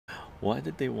Why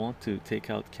did they want to take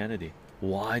out Kennedy?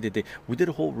 Why did they? We did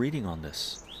a whole reading on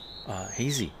this.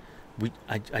 Hazy,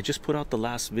 I just put out the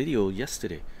last video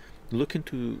yesterday. Look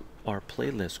into our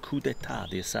playlist, Coup d'etat,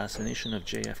 the assassination of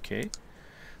JFK.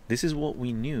 This is what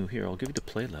we knew. Here, I'll give you the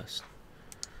playlist.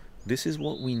 This is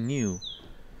what we knew,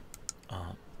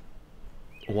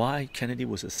 why Kennedy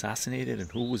was assassinated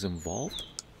and who was involved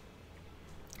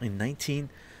in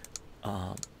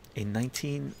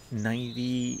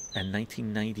 1990 and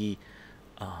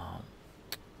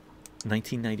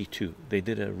 1992. They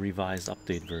did a revised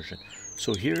update version.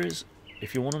 So here is,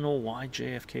 if you want to know why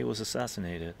JFK was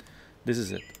assassinated, this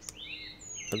is it.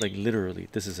 Like literally,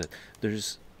 this is it.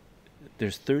 There's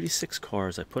 36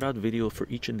 cards. I put out video for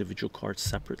each individual card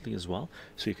separately as well,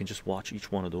 so you can just watch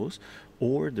each one of those.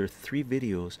 Or there are 3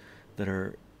 videos that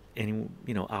are any,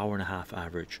 you know, hour and a half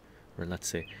average, or let's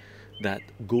say, that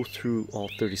go through all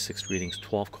 36 readings,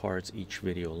 12 cards each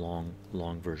video, long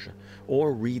version.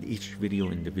 Or read each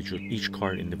video individually, each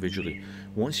card individually.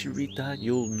 Once you read that,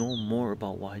 you'll know more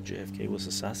about why JFK was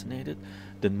assassinated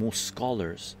than most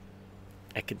scholars,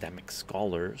 academic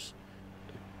scholars,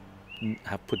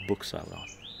 have put books out on,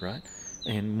 right?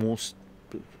 And most,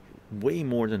 way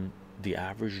more than the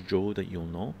average Joe that you'll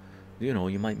know. You know,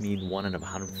 you might meet 1 in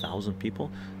 100,000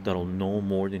 people that'll know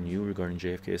more than you regarding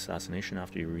JFK assassination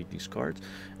after you read these cards,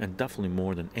 and definitely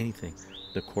more than anything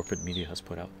the corporate media has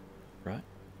put out, right?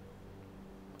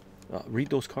 Read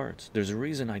those cards. There's a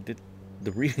reason I did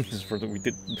the readings for them. We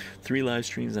did 3 live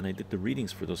streams and I did the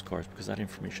readings for those cards, because that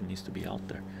information needs to be out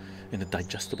there in a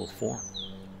digestible form,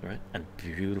 right? And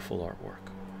beautiful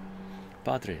artwork.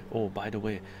 Padre, oh, by the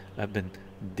way, I've been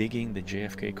digging the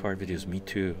JFK card videos. Me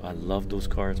too. I love those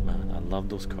cards, man. I love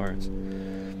those cards.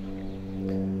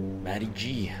 Matty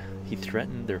G, he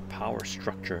threatened their power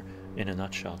structure in a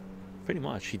nutshell. Pretty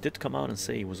much. He did come out and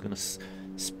say he was going to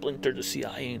splinter the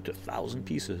CIA into 1,000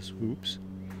 pieces. Oops.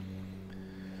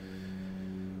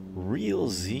 Real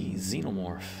Z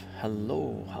Xenomorph,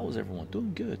 hello, how's everyone?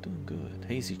 Doing good, doing good.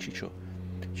 Hazy Chycho,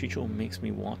 Chycho makes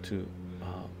me want to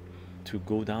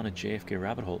go down a JFK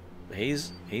rabbit hole.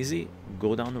 Hazy,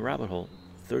 go down the rabbit hole.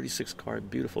 36 card,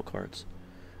 beautiful cards,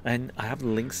 and I have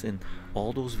links in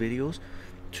all those videos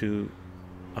to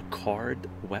a card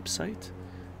website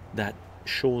that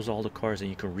shows all the cards, and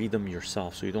you can read them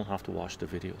yourself, so you don't have to watch the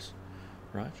videos,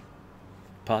 right?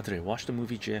 Padre, watched the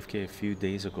movie JFK a few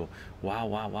days ago. Wow,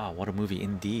 wow, wow, what a movie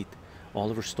indeed.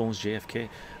 Oliver Stone's JFK.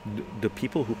 The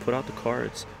people who put out the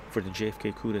cards for the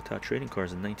JFK coup d'etat trading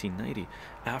cards in 1990,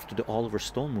 after the Oliver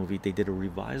Stone movie, they did a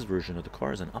revised version of the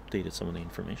cards and updated some of the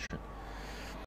information.